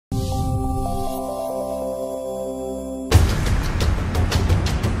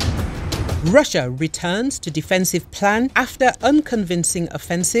Russia returns to defensive plan after unconvincing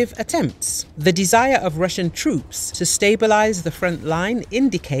offensive attempts. The desire of Russian troops to stabilize the front line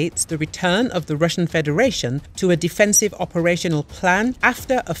indicates the return of the Russian Federation to a defensive operational plan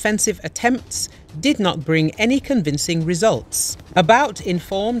after offensive attempts did not bring any convincing results. About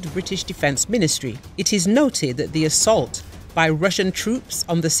informed British Defence Ministry, it is noted that the assault by Russian troops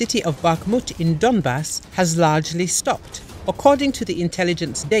on the city of Bakhmut in Donbass has largely stopped. According to the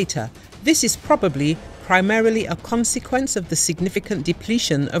intelligence data, this is probably primarily a consequence of the significant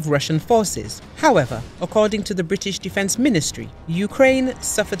depletion of Russian forces. However, according to the British Defence Ministry, Ukraine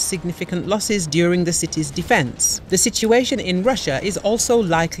suffered significant losses during the city's defence. The situation in Russia is also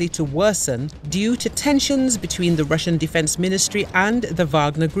likely to worsen due to tensions between the Russian Defence Ministry and the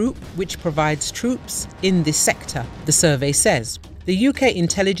Wagner Group, which provides troops in this sector, the survey says. The UK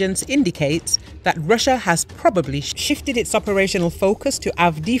intelligence indicates that Russia has probably shifted its operational focus to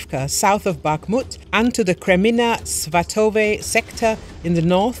Avdiivka south of Bakhmut and to the Kremina-Svatove sector in the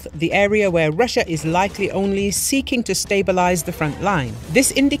north, the area where Russia is likely only seeking to stabilize the front line.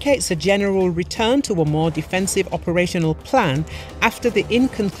 This indicates a general return to a more defensive operational plan after the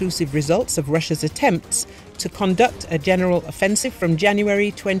inconclusive results of Russia's attempts to conduct a general offensive from January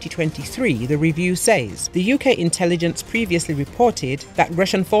 2023, the review says. The UK intelligence previously reported that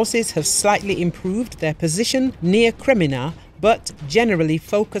Russian forces have slightly improved their position near Kremina, but generally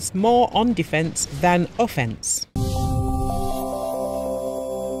focused more on defense than offense.